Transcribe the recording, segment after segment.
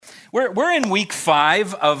We're in week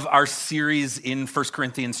 5 of our series in 1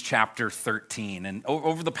 Corinthians chapter 13. And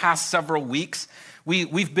over the past several weeks,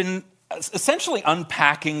 we've been essentially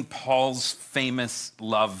unpacking Paul's famous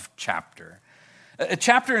love chapter. A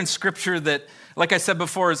chapter in Scripture that, like I said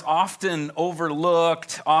before, is often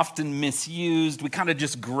overlooked, often misused. We kind of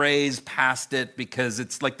just graze past it because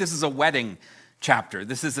it's like this is a wedding chapter.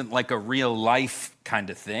 This isn't like a real life kind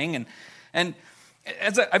of thing. And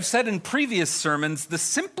as I've said in previous sermons, the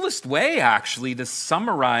simplest way, actually, to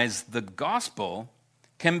summarize the gospel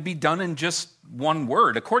can be done in just one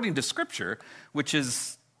word, according to Scripture, which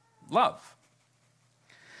is love.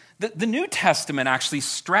 The New Testament actually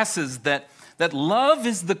stresses that love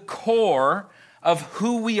is the core of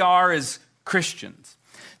who we are as Christians.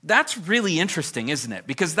 That's really interesting, isn't it?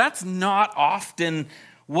 Because that's not often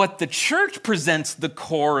what the church presents the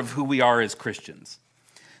core of who we are as Christians.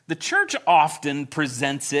 The church often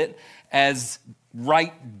presents it as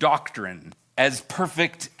right doctrine, as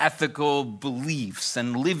perfect ethical beliefs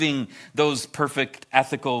and living those perfect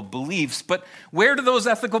ethical beliefs. But where do those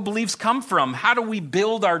ethical beliefs come from? How do we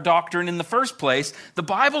build our doctrine in the first place? The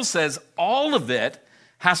Bible says all of it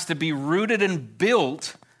has to be rooted and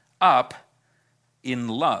built up in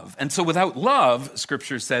love. And so without love,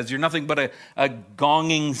 Scripture says, you're nothing but a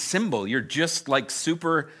gonging cymbal. You're just like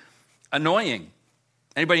super annoying.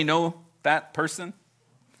 Anybody know that person?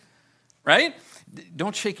 Right?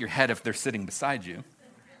 Don't shake your head if they're sitting beside you.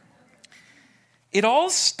 It all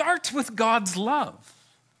starts with God's love.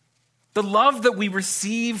 The love that we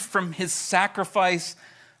receive from his sacrifice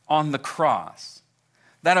on the cross.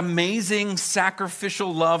 That amazing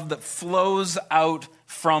sacrificial love that flows out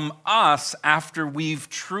from us after we've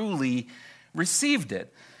truly received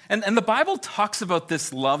it. And the Bible talks about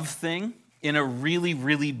this love thing in a really,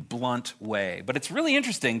 really blunt way. But it's really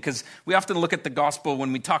interesting because we often look at the gospel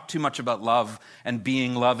when we talk too much about love and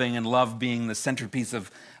being loving and love being the centerpiece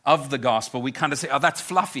of the gospel. We kind of say, oh, that's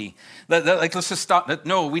fluffy. Like, let's just stop.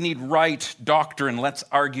 No, we need right doctrine. Let's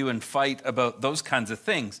argue and fight about those kinds of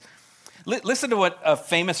things. Listen to what a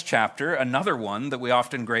famous chapter, another one that we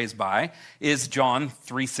often graze by, is John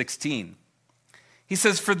 3:16. He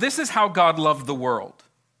says, "For this is how God loved the world.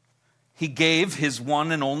 He gave his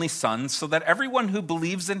one and only Son so that everyone who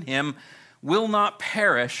believes in him will not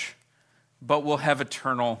perish, but will have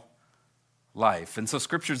eternal life." And so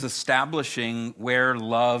Scripture's establishing where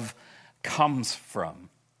love comes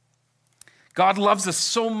from. God loves us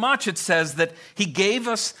so much, it says, that he gave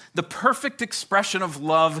us the perfect expression of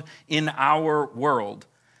love in our world.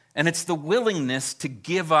 And it's the willingness to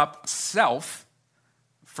give up self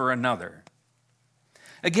for another.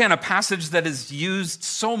 Again, a passage that is used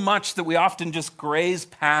so much that we often just graze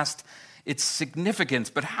past its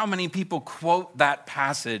significance. But how many people quote that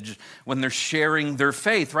passage when they're sharing their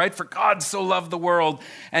faith, right? For God so loved the world.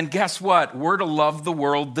 And guess what? We're to love the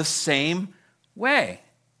world the same way.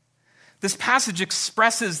 This passage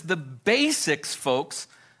expresses the basics, folks,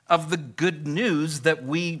 of the good news that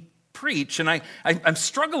we preach. And I'm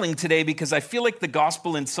struggling today because I feel like the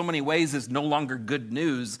gospel in so many ways is no longer good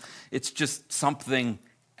news. It's just something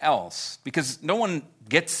else because no one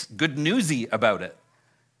gets good newsy about it,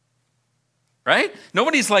 right?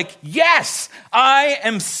 Nobody's like, yes, I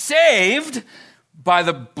am saved by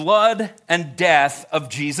the blood and death of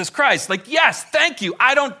Jesus Christ. Like, yes, thank you.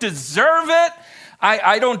 I don't deserve it.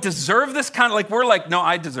 I don't deserve this kind of, like, we're like, no,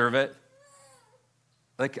 I deserve it.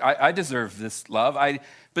 Like, I deserve this love.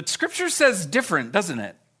 But Scripture says different, doesn't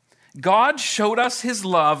it? God showed us his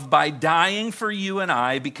love by dying for you and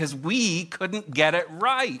I because we couldn't get it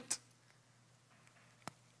right.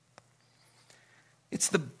 It's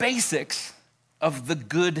the basics of the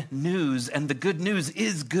good news, and the good news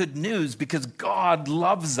is good news because God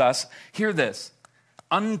loves us, hear this,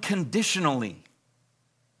 unconditionally.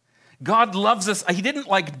 God loves us. He didn't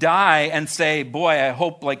like die and say, boy, I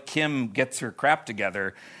hope like Kim gets her crap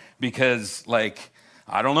together because like,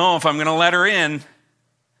 I don't know if I'm going to let her in.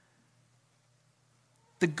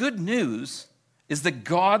 The good news is that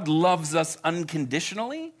God loves us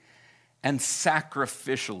unconditionally and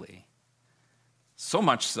sacrificially. So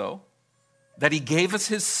much so that he gave us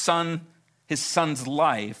his son's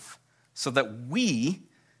life so that we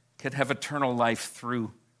could have eternal life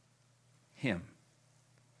through him.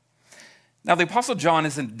 Now, the Apostle John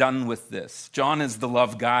isn't done with this. John is the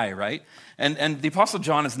love guy, right? And the Apostle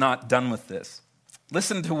John is not done with this.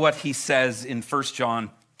 Listen to what he says in 1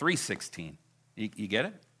 John 3:16. You get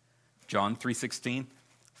it? John 3:16,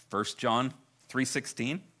 1 John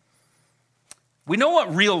 3:16. We know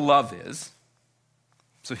what real love is.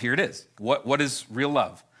 So here it is. What is real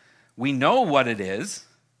love? We know what it is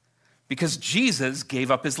because Jesus gave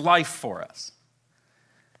up his life for us.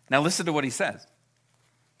 Now listen to what he says.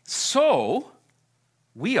 So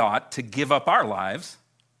we ought to give up our lives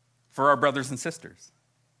for our brothers and sisters.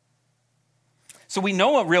 So we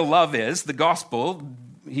know what real love is. The gospel,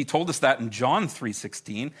 he told us that in John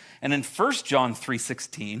 3:16. And in 1 John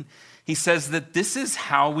 3:16, he says that this is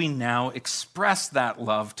how we now express that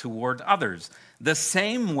love toward others, the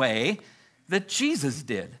same way that Jesus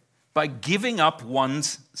did, by giving up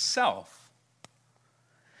one's self.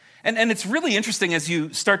 And it's really interesting as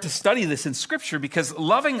you start to study this in Scripture, because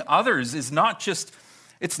loving others is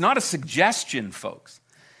it's not a suggestion, folks.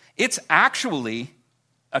 It's actually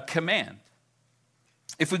a command.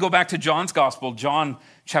 If we go back to John's gospel, John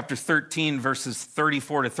chapter 13, verses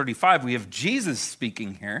 34 to 35, we have Jesus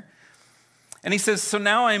speaking here. And he says, so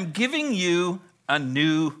now I'm giving you a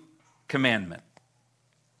new commandment.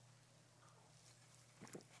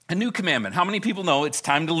 A new commandment. How many people know it's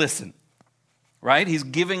time to listen? Right? He's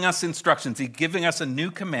giving us instructions. He's giving us a new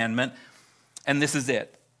commandment, and this is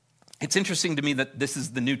it. It's interesting to me that this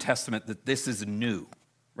is the New Testament, that this is new,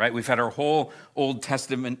 right? We've had our whole Old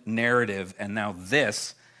Testament narrative, and now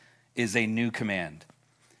this is a new command.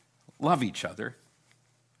 Love each other.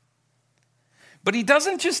 But he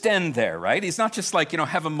doesn't just end there, right? He's not just like,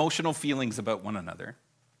 have emotional feelings about one another.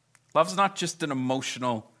 Love's not just an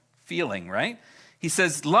emotional feeling, right? He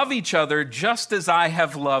says, love each other just as I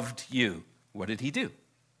have loved you. What did he do?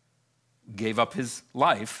 Gave up his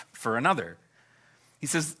life for another. He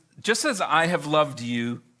says, just as I have loved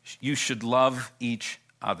you, you should love each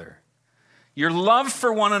other. Your love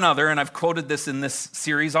for one another, and I've quoted this in this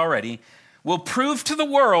series already, will prove to the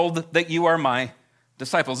world that you are my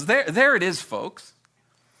disciples. There it is, folks.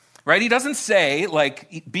 Right? He doesn't say,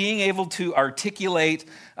 like, being able to articulate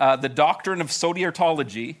the doctrine of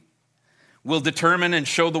soteriology will determine and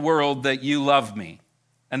show the world that you love me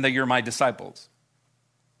and that you're my disciples.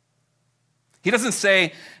 He doesn't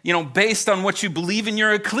say, based on what you believe in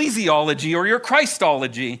your ecclesiology or your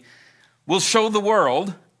Christology, will show the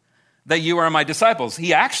world that you are my disciples.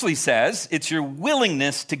 He actually says it's your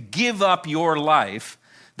willingness to give up your life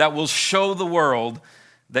that will show the world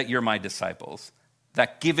that you're my disciples.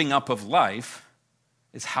 That giving up of life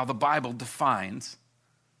is how the Bible defines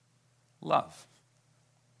love.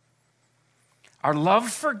 Our love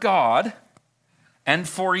for God and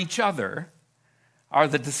for each other are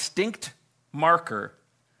the distinct marker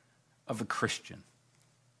of a Christian.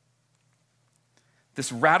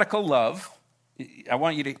 This radical love, I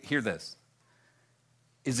want you to hear this,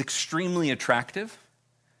 is extremely attractive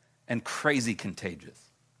and crazy contagious.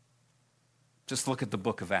 Just look at the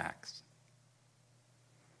book of Acts.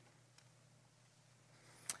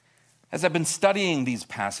 As I've been studying these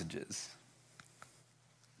passages,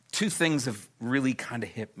 two things have really kind of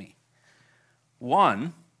hit me.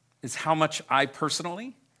 One is how much I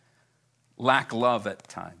personally lack love at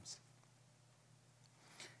times.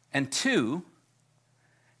 And two,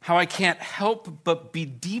 how I can't help but be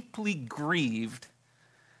deeply grieved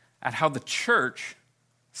at how the church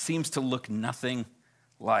seems to look nothing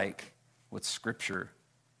like what Scripture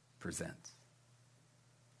presents.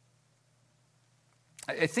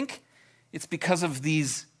 I think it's because of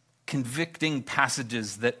these convicting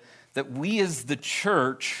passages that we as the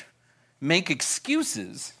church make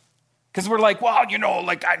excuses, because we're like, well,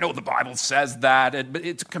 I know the Bible says that, but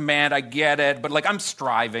it's a command, I get it, but I'm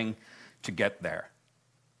striving to get there.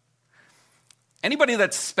 Anybody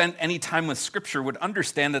that's spent any time with Scripture would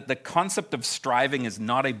understand that the concept of striving is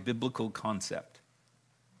not a biblical concept.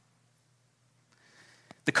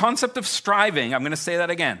 The concept of striving, I'm going to say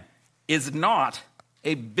that again, is not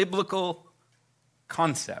a biblical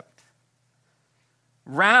concept.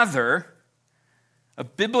 Rather, a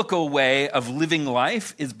biblical way of living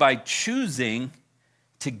life is by choosing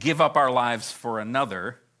to give up our lives for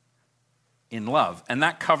another in love. And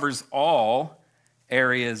that covers all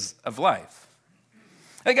areas of life.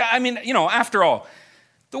 After all,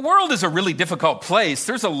 the world is a really difficult place.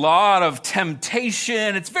 There's a lot of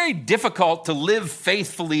temptation. It's very difficult to live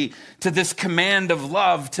faithfully to this command of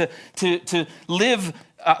love, to live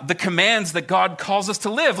the commands that God calls us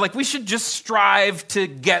to live. We should just strive to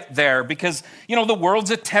get there because, the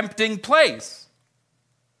world's a tempting place.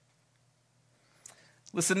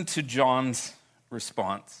 Listen to John's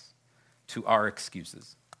response to our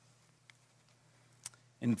excuses.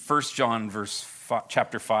 In 1 John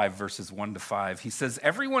chapter 5, verses 1 to 5, he says,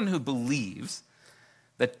 everyone who believes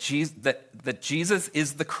that Jesus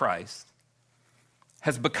is the Christ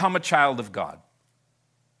has become a child of God.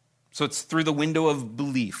 So it's through the window of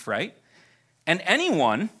belief, right? And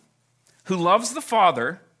anyone who loves the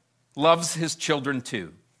Father loves his children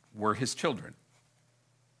too. We're his children.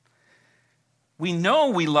 We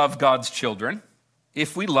know we love God's children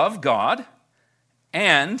if we love God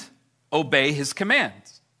and obey his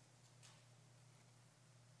commands.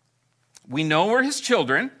 We know we're his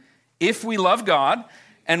children if we love God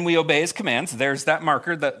and we obey his commands. There's that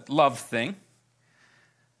marker, that love thing.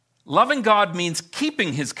 Loving God means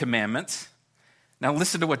keeping his commandments. Now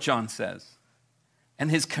listen to what John says. And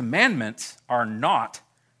his commandments are not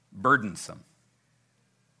burdensome.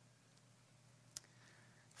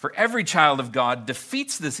 For every child of God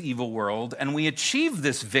defeats this evil world, and we achieve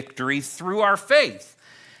this victory through our faith.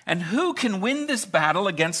 And who can win this battle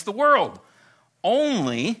against the world?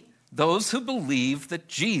 Only those who believe that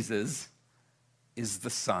Jesus is the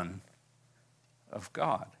Son of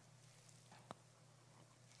God.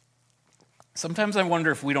 Sometimes I wonder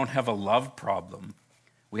if we don't have a love problem,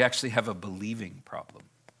 we actually have a believing problem.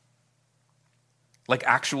 Like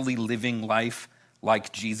actually living life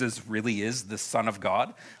like Jesus really is the Son of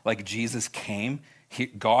God, like Jesus came,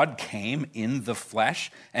 God came in the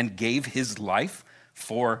flesh and gave his life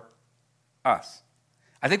for us.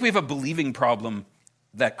 I think we have a believing problem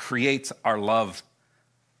that creates our love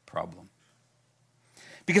problem.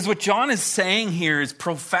 Because what John is saying here is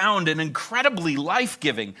profound and incredibly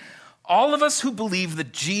life-giving. All of us who believe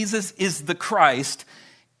that Jesus is the Christ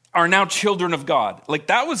are now children of God. Like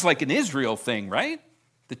that was like an Israel thing, right?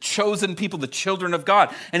 The chosen people, the children of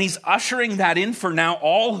God. And he's ushering that in for now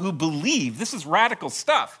all who believe. This is radical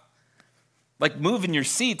stuff. Like move in your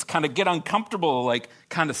seats, kind of get uncomfortable, like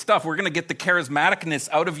kind of stuff. We're going to get the charismaticness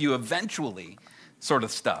out of you eventually, sort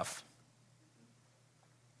of stuff.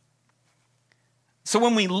 So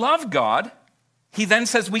when we love God, he then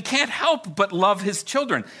says we can't help but love his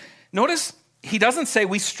children. Notice he doesn't say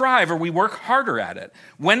we strive or we work harder at it.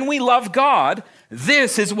 When we love God,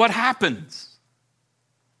 this is what happens.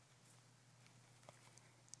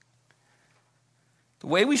 The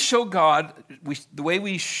way we show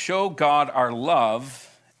God our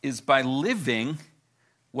love is by living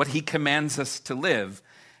what he commands us to live.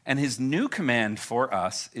 And his new command for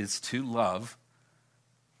us is to love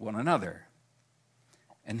one another.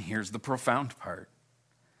 And here's the profound part.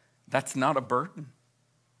 That's not a burden.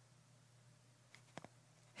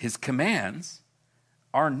 His commands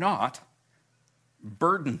are not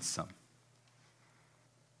burdensome.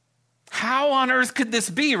 How on earth could this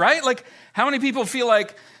be, right? Like, how many people feel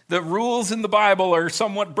like the rules in the Bible are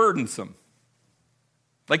somewhat burdensome?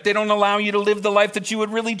 Like they don't allow you to live the life that you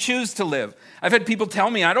would really choose to live. I've had people tell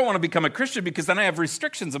me, I don't want to become a Christian because then I have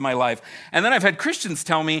restrictions in my life. And then I've had Christians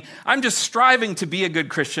tell me, I'm just striving to be a good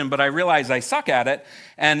Christian, but I realize I suck at it.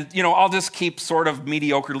 And, I'll just keep sort of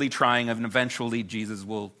mediocrely trying, and eventually Jesus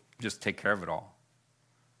will just take care of it all.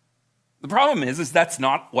 The problem is that's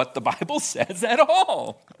not what the Bible says at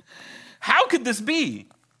all. How could this be?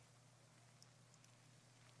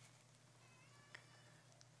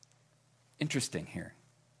 Interesting here.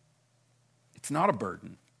 It's not a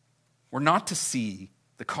burden. We're not to see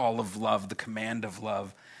the call of love, the command of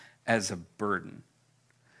love, as a burden.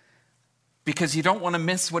 Because you don't want to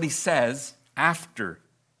miss what he says after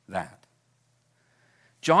that.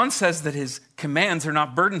 John says that his commands are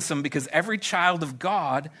not burdensome because every child of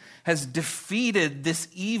God has defeated this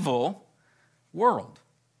evil world.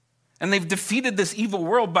 And they've defeated this evil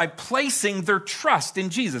world by placing their trust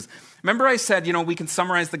in Jesus. Remember I said, we can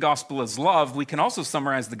summarize the gospel as love. We can also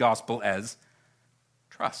summarize the gospel as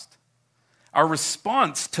trust. Our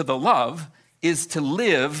response to the love is to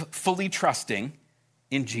live fully trusting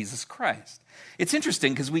in Jesus Christ. It's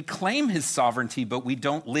interesting because we claim his sovereignty, but we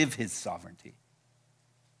don't live his sovereignty.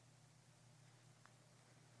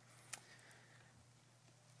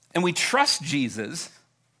 And we trust Jesus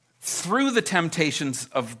through the temptations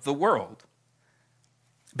of the world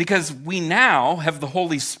because we now have the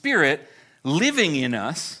Holy Spirit living in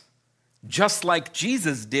us just like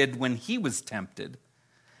Jesus did when he was tempted,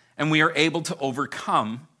 and we are able to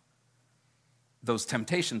overcome those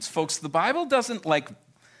temptations. Folks, the Bible doesn't like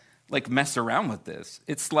mess around with this.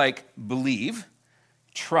 It's like believe,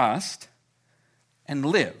 trust, and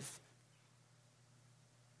live.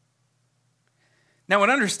 Now, it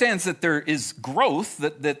understands that there is growth,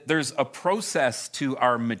 that there's a process to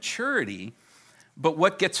our maturity, but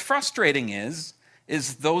what gets frustrating is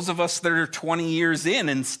those of us that are 20 years in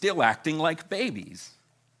and still acting like babies.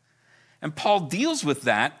 And Paul deals with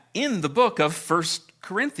that in the book of 1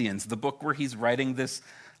 Corinthians, the book where he's writing this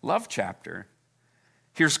love chapter.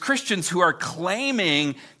 Here's Christians who are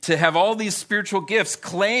claiming to have all these spiritual gifts,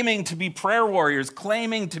 claiming to be prayer warriors,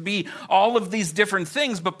 claiming to be all of these different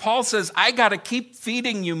things. But Paul says, I got to keep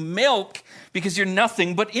feeding you milk because you're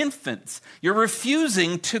nothing but infants. You're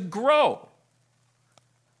refusing to grow.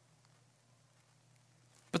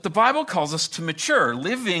 But the Bible calls us to mature,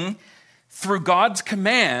 living through God's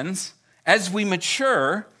commands, as we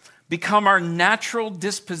mature, become our natural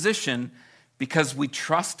disposition because we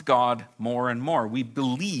trust God more and more. We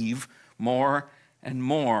believe more and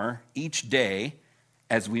more each day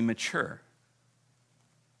as we mature.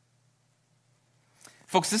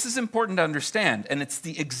 Folks, this is important to understand, and it's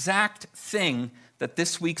the exact thing that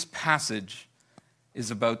this week's passage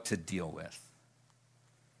is about to deal with.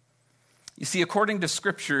 You see, according to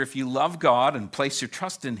Scripture, if you love God and place your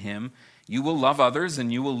trust in Him, you will love others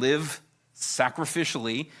and you will live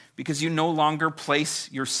sacrificially because you no longer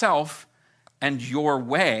place yourself and your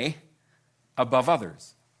way above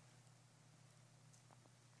others.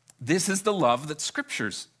 This is the love that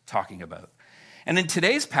Scripture's talking about. And in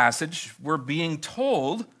today's passage, we're being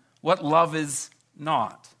told what love is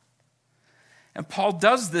not. And Paul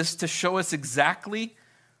does this to show us exactly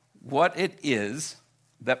what it is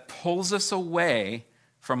that pulls us away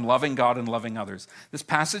from loving God and loving others. This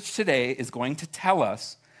passage today is going to tell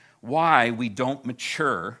us why we don't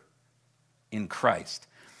mature in Christ.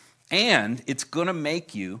 And it's going to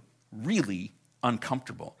make you really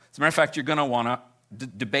uncomfortable. As a matter of fact, you're going to want to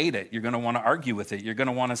debate it. You're going to want to argue with it. You're going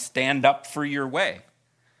to want to stand up for your way.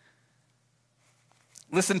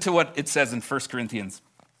 Listen to what it says in 1 Corinthians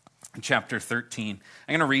chapter 13.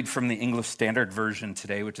 I'm going to read from the English Standard Version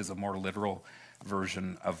today, which is a more literal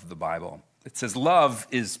version of the Bible. It says, "Love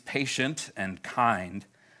is patient and kind.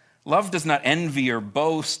 Love does not envy or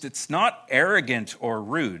boast. It's not arrogant or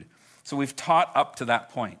rude." So we've taught up to that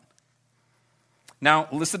point. Now,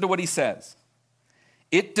 listen to what he says.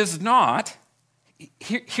 It does not,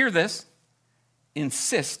 hear this,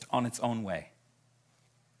 insist on its own way.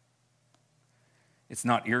 It's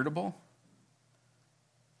not irritable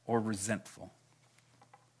or resentful.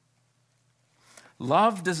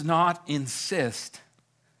 Love does not insist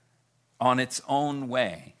on its own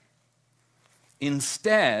way.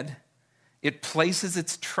 Instead, it places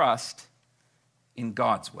its trust in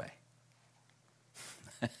God's way.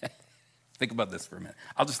 Think about this for a minute.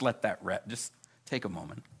 I'll just let that rest. Just take a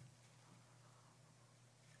moment.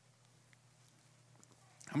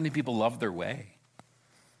 How many people love their way?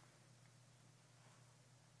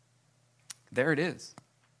 There it is.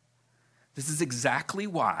 This is exactly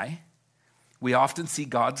why we often see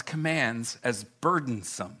God's commands as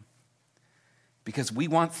burdensome, because we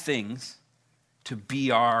want things to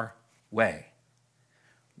be our way.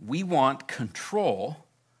 We want control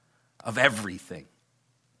of everything.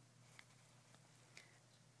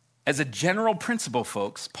 As a general principle,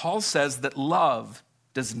 folks, Paul says that love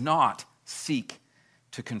does not seek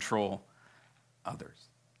to control others.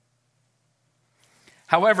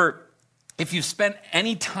 However, if you've spent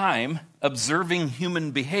any time observing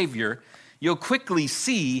human behavior, you'll quickly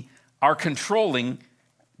see our controlling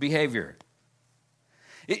behavior.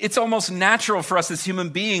 It's almost natural for us as human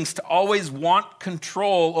beings to always want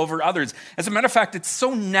control over others. As a matter of fact, it's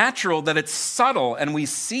so natural that it's subtle and we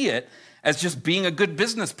see it as just being a good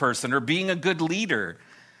business person or being a good leader.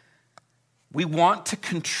 We want to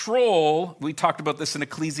control, we talked about this in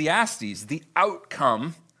Ecclesiastes, the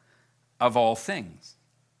outcome of all things.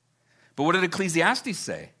 But what did Ecclesiastes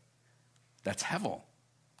say? That's hevel.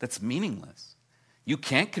 That's meaningless. You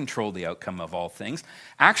can't control the outcome of all things.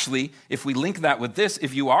 Actually, if we link that with this,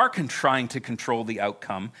 if you are trying to control the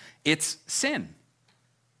outcome, it's sin.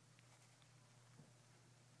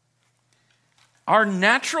 Our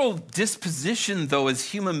natural disposition, though, as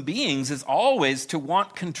human beings, is always to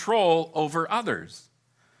want control over others.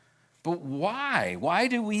 But why? Why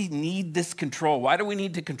do we need this control? Why do we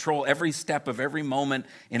need to control every step of every moment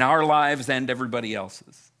in our lives and everybody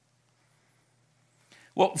else's?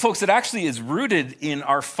 Well, folks, it actually is rooted in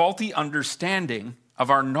our faulty understanding of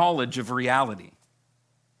our knowledge of reality.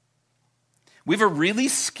 We have a really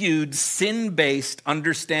skewed, sin-based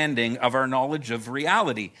understanding of our knowledge of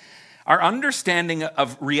reality. Our understanding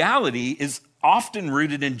of reality is often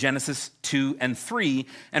rooted in Genesis 2 and 3,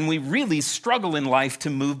 and we really struggle in life to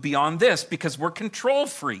move beyond this because we're control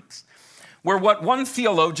freaks. We're what one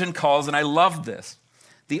theologian calls, and I love this,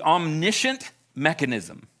 the omniscient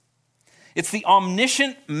mechanism. It's the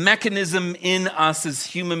omniscient mechanism in us as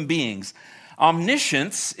human beings.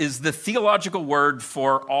 Omniscience is the theological word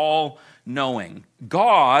for all-knowing.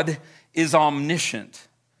 God is omniscient.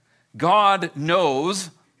 God knows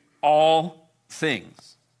all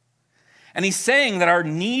things. And he's saying that our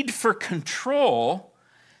need for control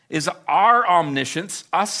is our omniscience,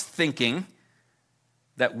 us thinking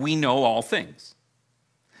that we know all things,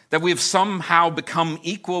 that we have somehow become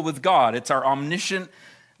equal with God. It's our omniscient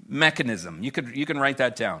mechanism. You can write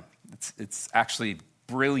that down. It's actually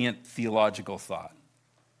brilliant theological thought.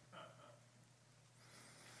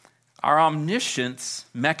 Our omniscience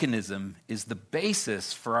mechanism is the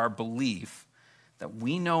basis for our belief that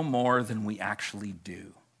we know more than we actually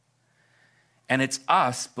do. And it's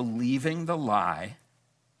us believing the lie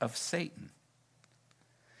of Satan.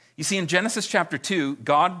 You see, in Genesis chapter 2,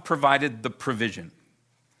 God provided the provision.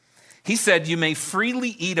 He said, you may freely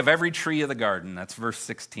eat of every tree of the garden. That's verse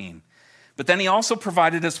 16. But then he also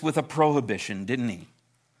provided us with a prohibition, didn't he?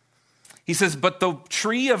 He says, but the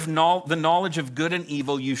tree of the knowledge of good and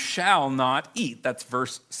evil you shall not eat. That's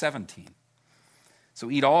verse 17. So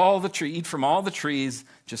eat from all the trees,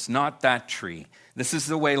 just not that tree. This is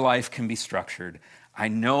the way life can be structured. I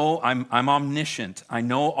know I'm omniscient. I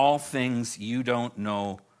know all things. You don't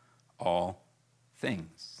know all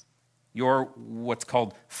things. You're what's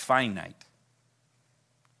called finite.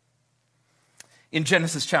 In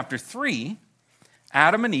Genesis chapter 3,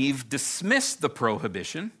 Adam and Eve dismissed the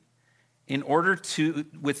prohibition in order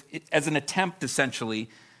as an attempt, essentially,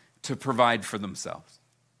 to provide for themselves.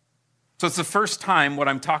 So it's the first time what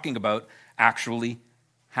I'm talking about actually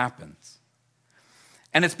happens.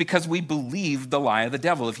 And it's because we believe the lie of the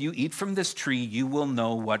devil. If you eat from this tree, you will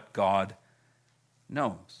know what God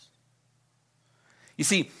knows. You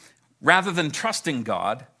see, rather than trusting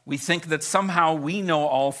God, we think that somehow we know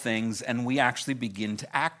all things and we actually begin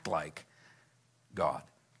to act like God.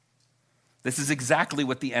 This is exactly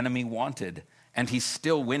what the enemy wanted, and he's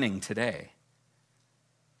still winning today.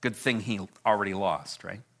 Good thing he already lost,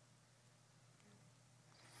 right?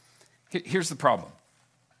 Here's the problem.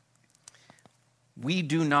 We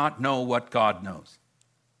do not know what God knows.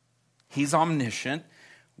 He's omniscient.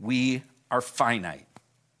 We are finite.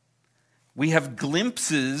 We have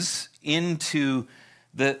glimpses into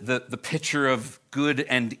the picture of good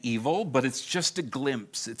and evil, but it's just a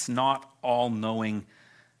glimpse. It's not all-knowing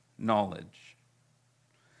knowledge.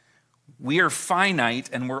 We are finite,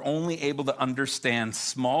 and we're only able to understand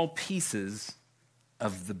small pieces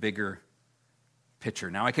of the bigger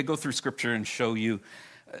picture. Now, I could go through Scripture and show you,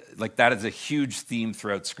 that is a huge theme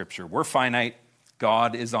throughout Scripture. We're finite.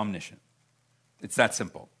 God is omniscient. It's that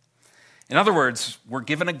simple. In other words, we're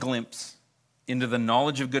given a glimpse into the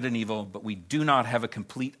knowledge of good and evil, but we do not have a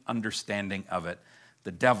complete understanding of it.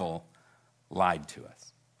 The devil lied to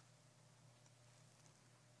us.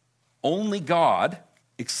 Only God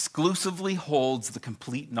exclusively holds the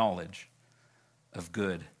complete knowledge of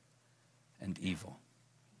good and evil.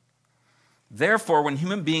 Therefore, when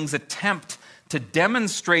human beings attempt to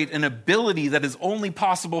demonstrate an ability that is only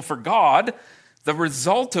possible for God, the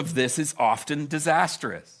result of this is often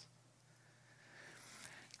disastrous.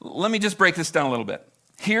 Let me just break this down a little bit.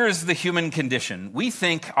 Here is the human condition. We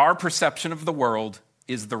think our perception of the world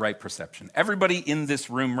is the right perception. Everybody in this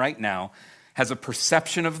room right now has a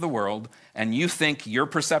perception of the world, and you think your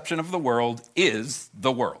perception of the world is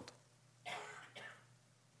the world.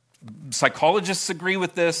 Psychologists agree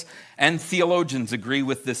with this, and theologians agree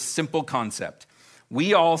with this simple concept.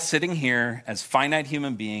 We all sitting here as finite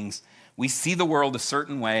human beings, we see the world a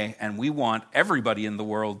certain way, and we want everybody in the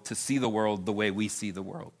world to see the world the way we see the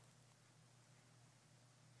world.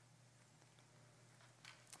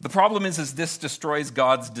 The problem is this destroys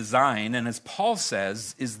God's design, and as Paul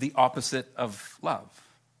says, is the opposite of love.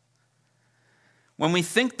 When we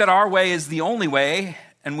think that our way is the only way,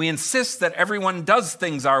 and we insist that everyone does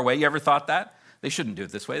things our way, you ever thought that? They shouldn't do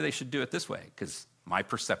it this way, they should do it this way, because my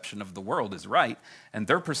perception of the world is right, and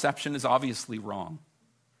their perception is obviously wrong.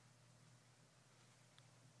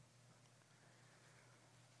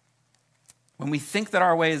 When we think that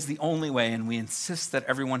our way is the only way and we insist that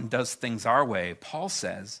everyone does things our way, Paul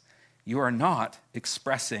says, you are not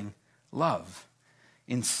expressing love.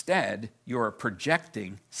 Instead, you are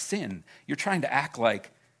projecting sin. You're trying to act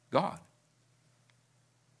like God.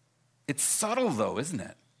 It's subtle, though, isn't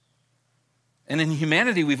it? And in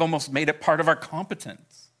humanity, we've almost made it part of our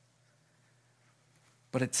competence.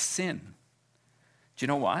 But it's sin. Do you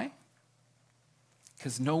know why?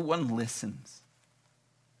 Because no one listens.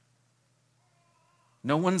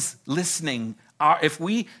 No one's listening. If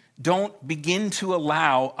we don't begin to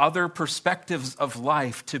allow other perspectives of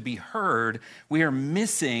life to be heard, we are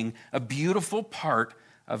missing a beautiful part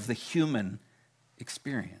of the human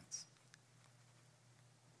experience.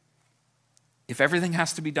 If everything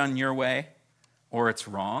has to be done your way or it's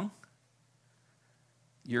wrong,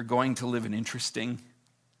 you're going to live an interesting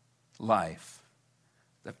life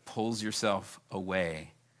that pulls yourself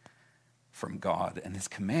away from God, and his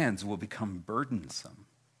commands will become burdensome.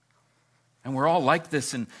 And we're all like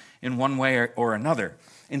this in one way or another.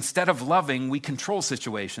 Instead of loving, we control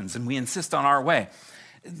situations and we insist on our way.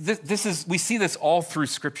 We see this all through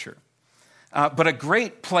Scripture. But a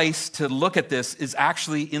great place to look at this is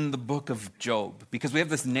actually in the book of Job, because we have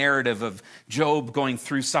this narrative of Job going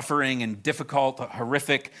through suffering and difficult,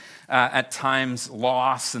 horrific, at times,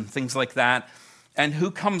 loss and things like that. And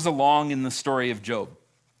who comes along in the story of Job?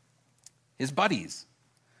 His buddies.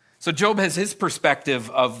 So Job has his perspective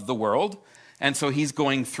of the world, and so he's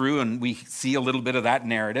going through, and we see a little bit of that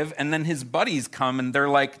narrative. And then his buddies come, and they're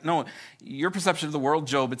like, no, your perception of the world,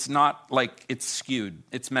 Job, it's not like it's skewed.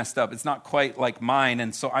 It's messed up. It's not quite like mine,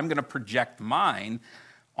 and so I'm going to project mine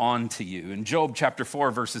onto you. In Job chapter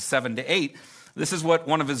 4, verses 7 to 8, this is what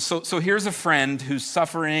one of his... So here's a friend who's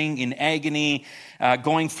suffering in agony,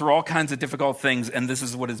 going through all kinds of difficult things, and this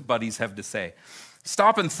is what his buddies have to say.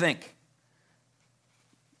 Stop and think.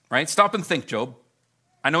 Right? Stop and think, Job.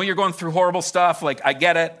 I know you're going through horrible stuff, like I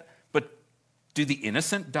get it, but do the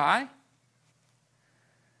innocent die?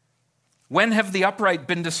 When have the upright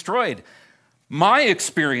been destroyed? My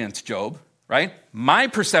experience, Job, right? My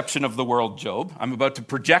perception of the world, Job, I'm about to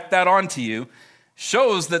project that onto you,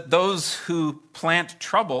 shows that those who plant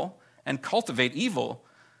trouble and cultivate evil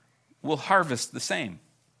will harvest the same.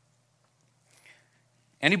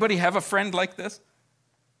 Anybody have a friend like this?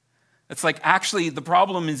 It's like, actually, the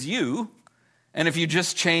problem is you, and if you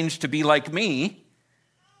just change to be like me,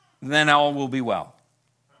 then all will be well.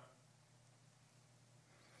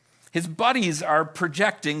 His buddies are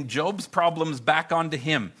projecting Job's problems back onto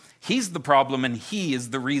him. He's the problem, and he is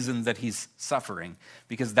the reason that he's suffering,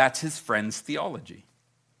 because that's his friend's theology.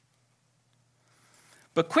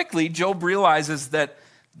 But quickly, Job realizes that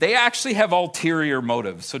they actually have ulterior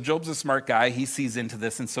motives. So Job's a smart guy. He sees into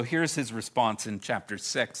this, and so here's his response in chapter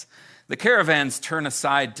 6. The caravans turn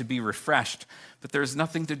aside to be refreshed, but there's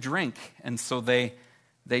nothing to drink, and so they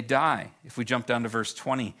die. If we jump down to verse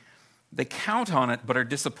 20, they count on it but are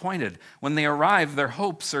disappointed. When they arrive, their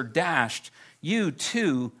hopes are dashed. You,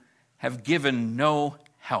 too, have given no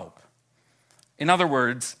help. In other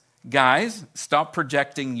words, guys, stop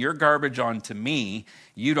projecting your garbage onto me.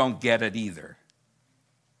 You don't get it either.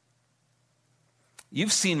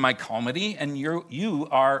 You've seen my comedy, and you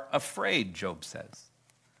are afraid, Job says.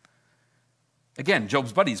 Again,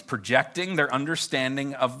 Job's buddies projecting their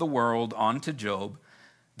understanding of the world onto Job.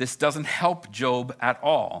 This doesn't help Job at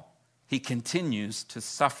all. He continues to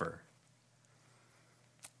suffer.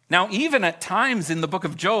 Now, even at times in the book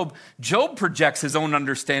of Job, Job projects his own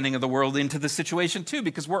understanding of the world into the situation too,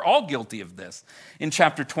 because we're all guilty of this. In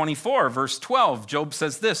chapter 24, verse 12, Job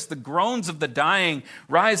says this: the groans of the dying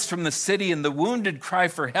rise from the city, and the wounded cry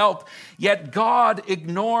for help, yet God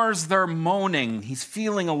ignores their moaning. He's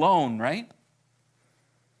feeling alone, right?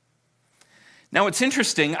 Now, it's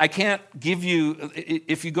interesting. I can't give you,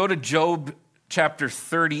 if you go to Job chapter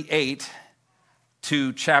 38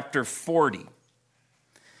 to chapter 40,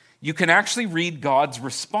 you can actually read God's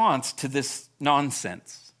response to this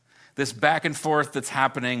nonsense, this back and forth that's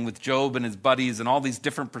happening with Job and his buddies and all these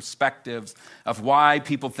different perspectives of why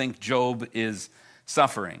people think Job is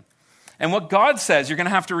suffering. And what God says, you're going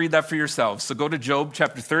to have to read that for yourselves. So go to Job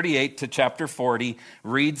chapter 38 to chapter 40,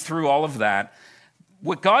 read through all of that.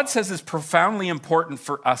 What God says is profoundly important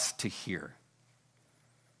for us to hear.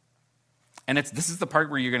 And this is the part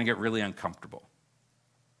where you're going to get really uncomfortable,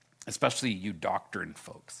 especially you doctrine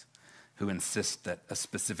folks who insist that a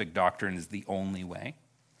specific doctrine is the only way.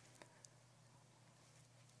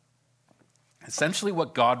 Essentially,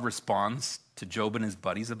 what God responds to Job and his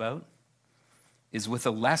buddies about is with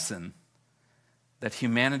a lesson that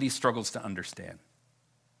humanity struggles to understand.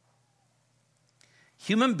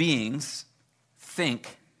 Human beings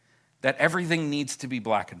think that everything needs to be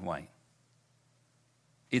black and white.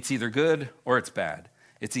 It's either good or it's bad.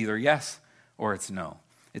 It's either yes or it's no.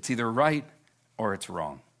 It's either right or it's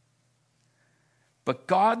wrong. But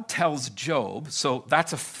God tells Job, so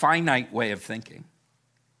that's a finite way of thinking.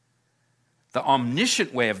 The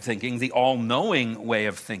omniscient way of thinking, the all-knowing way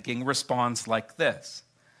of thinking, responds like this: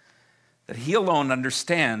 that he alone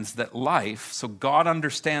understands that life, so God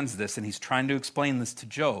understands this, and he's trying to explain this to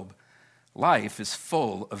Job, life is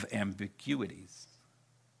full of ambiguities.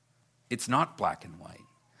 It's not black and white.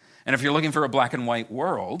 And if you're looking for a black and white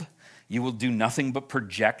world, you will do nothing but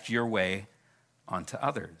project your way onto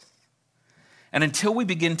others. And until we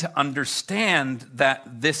begin to understand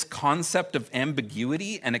that this concept of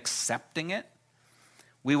ambiguity and accepting it,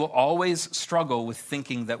 we will always struggle with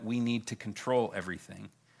thinking that we need to control everything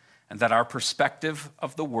and that our perspective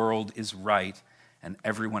of the world is right and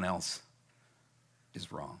everyone else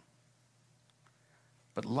is wrong.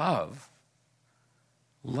 But love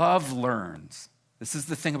learns. This is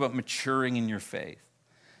the thing about maturing in your faith.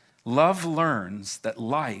 Love learns that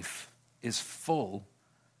life is full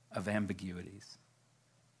of ambiguities.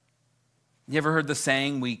 You ever heard the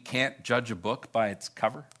saying, we can't judge a book by its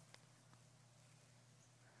cover?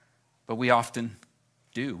 But we often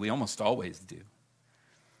do. We almost always do.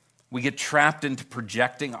 We get trapped into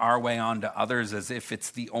projecting our way onto others as if it's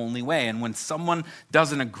the only way. And when someone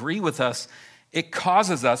doesn't agree with us, it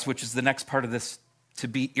causes us, which is the next part of this, to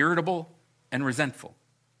be irritable and resentful.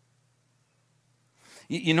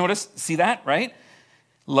 You notice, see that, right?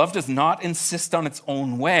 Love does not insist on its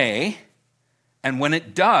own way. And when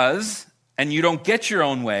it does, and you don't get your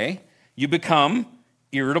own way, you become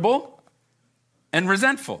irritable and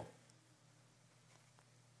resentful.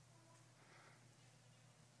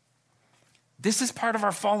 This is part of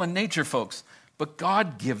our fallen nature, folks, but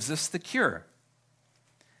God gives us the cure.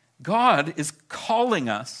 God is calling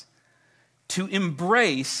us to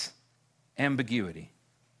embrace ambiguity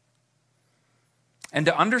and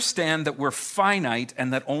to understand that we're finite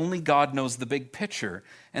and that only God knows the big picture.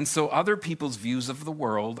 And so other people's views of the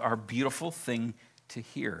world are a beautiful thing to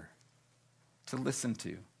hear, to listen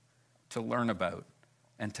to learn about,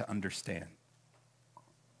 and to understand.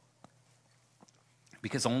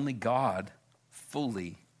 Because only God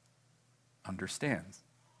fully understands.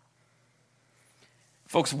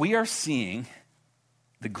 Folks, we are seeing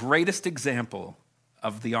the greatest example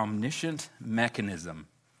of the omniscient mechanism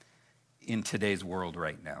in today's world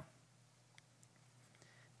right now.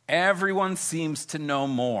 Everyone seems to know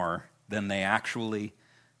more than they actually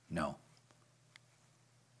know.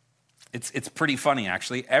 It's pretty funny,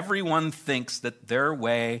 actually. Everyone thinks that their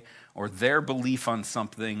way or their belief on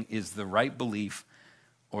something is the right belief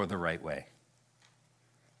or the right way.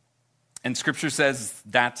 And Scripture says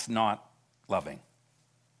that's not loving,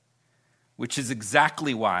 which is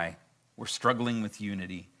exactly why we're struggling with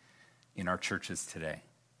unity in our churches today.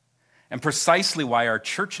 And precisely why our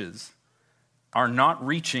churches are not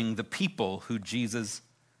reaching the people who Jesus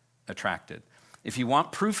attracted. If you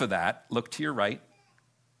want proof of that, look to your right,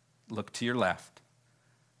 look to your left,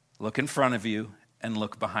 look in front of you, and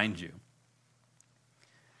look behind you.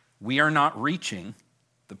 We are not reaching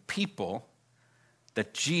the people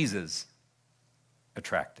that Jesus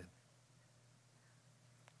attracted.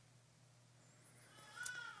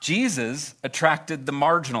 Jesus attracted the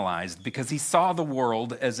marginalized because he saw the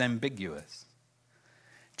world as ambiguous.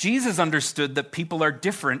 Jesus understood that people are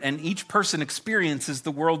different and each person experiences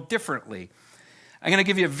the world differently. I'm going to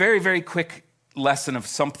give you a very, very quick lesson of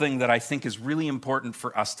something that I think is really important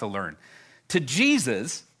for us to learn. To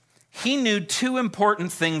Jesus, he knew two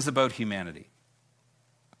important things about humanity.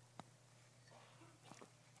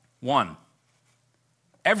 One,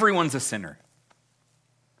 everyone's a sinner.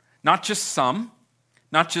 Not just some,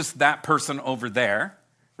 not just that person over there,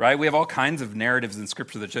 right? We have all kinds of narratives in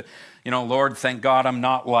Scripture that should, Lord, thank God I'm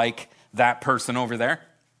not like that person over there,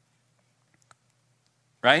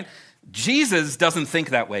 right? Jesus doesn't think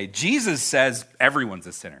that way. Jesus says everyone's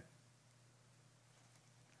a sinner.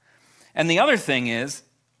 And the other thing is,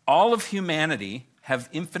 all of humanity have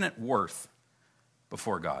infinite worth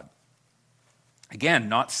before God. Again,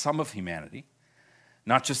 not some of humanity,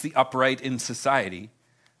 not just the upright in society,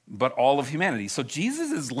 but all of humanity. So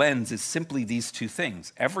Jesus' lens is simply these two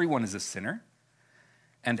things. Everyone is a sinner,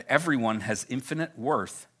 and everyone has infinite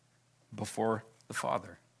worth before the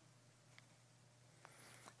Father.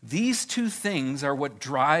 These two things are what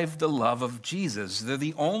drive the love of Jesus. They're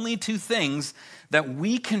the only two things that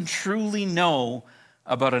we can truly know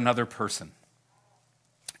about another person.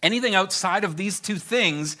 Anything outside of these two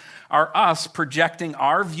things are us projecting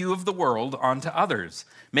our view of the world onto others,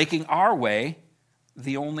 making our way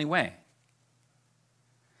the only way.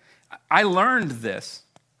 I learned this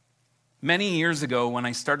many years ago when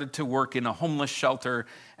I started to work in a homeless shelter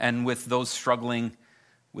and with those struggling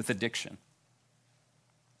with addiction.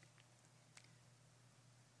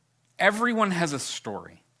 Everyone has a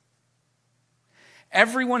story.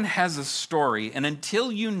 Everyone has a story, and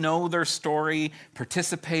until you know their story,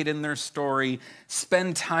 participate in their story,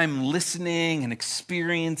 spend time listening and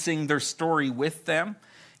experiencing their story with them,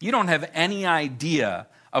 you don't have any idea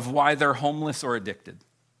of why they're homeless or addicted.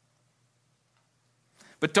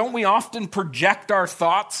 But don't we often project our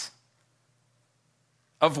thoughts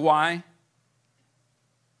of why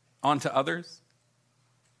onto others?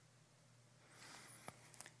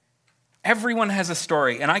 Everyone has a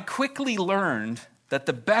story, and I quickly learned that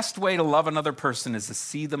the best way to love another person is to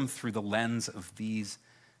see them through the lens of these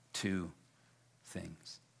two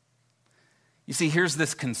things. You see, here's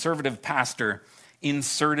this conservative pastor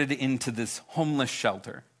inserted into this homeless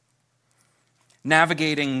shelter,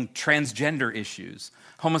 navigating transgender issues,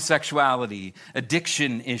 homosexuality,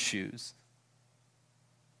 addiction issues.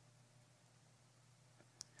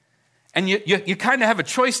 And you kind of have a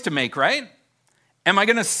choice to make, right? Am I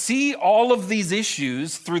going to see all of these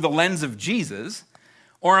issues through the lens of Jesus,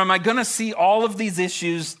 or am I going to see all of these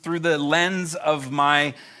issues through the lens of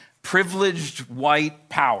my privileged white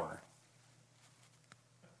power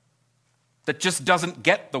that just doesn't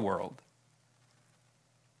get the world?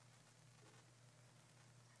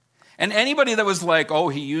 And anybody that was like, oh,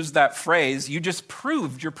 he used that phrase, you just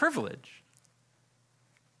proved your privilege.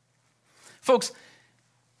 Folks,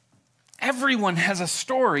 everyone has a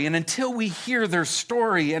story, and until we hear their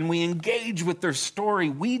story and we engage with their story,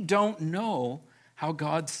 we don't know how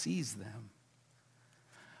God sees them.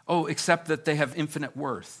 Oh, except that they have infinite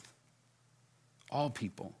worth. All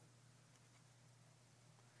people.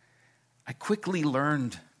 I quickly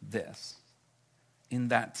learned this in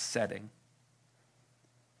that setting.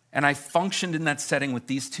 And I functioned in that setting with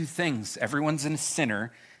these two things. Everyone's a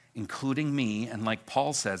sinner, including me, and like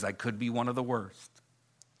Paul says, I could be one of the worst.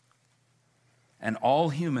 And all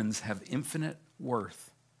humans have infinite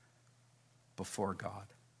worth before God.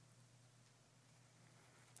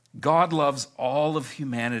 God loves all of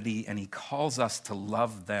humanity, and he calls us to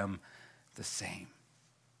love them the same.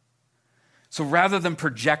 So rather than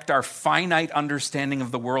project our finite understanding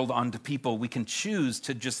of the world onto people, we can choose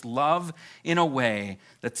to just love in a way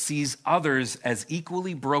that sees others as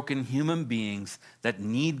equally broken human beings that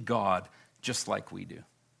need God just like we do.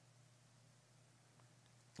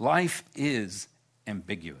 Life is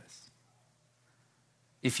ambiguous.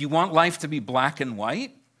 If you want life to be black and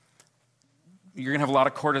white, you're going to have a lot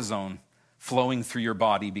of cortisone flowing through your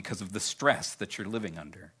body because of the stress that you're living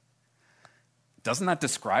under. Doesn't that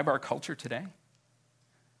describe our culture today?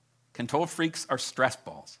 Control freaks are stress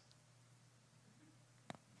balls.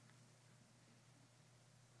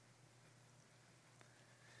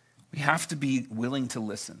 We have to be willing to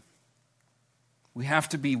listen. We have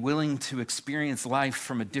to be willing to experience life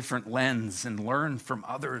from a different lens and learn from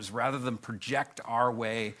others rather than project our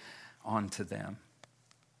way onto them.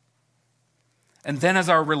 And then as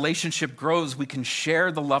our relationship grows, we can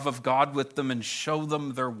share the love of God with them and show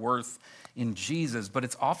them their worth in Jesus. But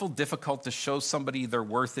it's awful difficult to show somebody their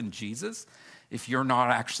worth in Jesus if you're not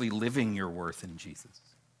actually living your worth in Jesus.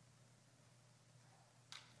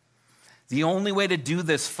 The only way to do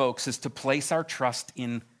this, folks, is to place our trust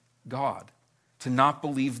in God, to not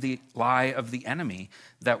believe the lie of the enemy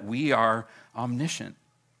that we are omniscient,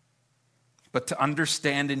 but to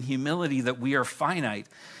understand in humility that we are finite,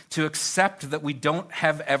 to accept that we don't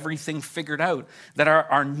have everything figured out, that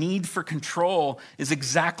our need for control is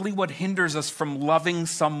exactly what hinders us from loving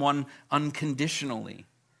someone unconditionally.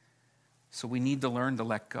 So we need to learn to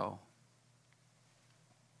let go.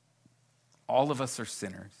 All of us are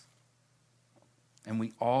sinners, and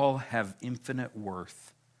we all have infinite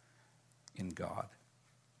worth in God.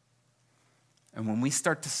 And when we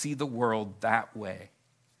start to see the world that way,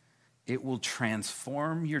 it will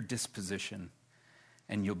transform your disposition,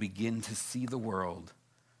 and you'll begin to see the world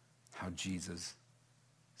how Jesus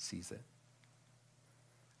sees it.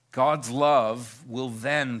 God's love will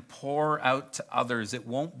then pour out to others. It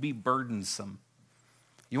won't be burdensome.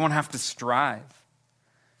 You won't have to strive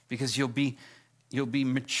because you'll be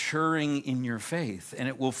maturing in your faith, and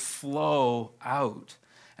it will flow out.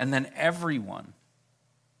 And then everyone,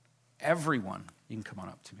 you can come on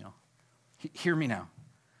up to me. Hear me now.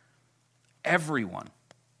 Everyone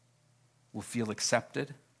will feel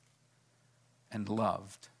accepted and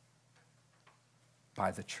loved by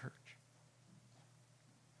the church.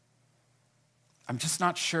 I'm just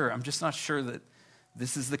not sure that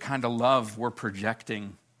this is the kind of love we're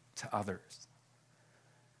projecting to others.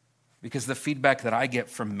 Because the feedback that I get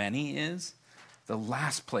from many is the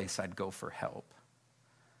last place I'd go for help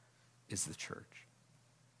is the church.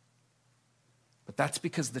 But that's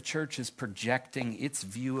because the church is projecting its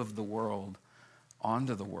view of the world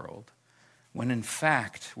onto the world, when in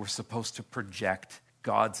fact we're supposed to project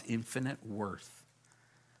God's infinite worth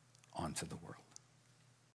onto the world.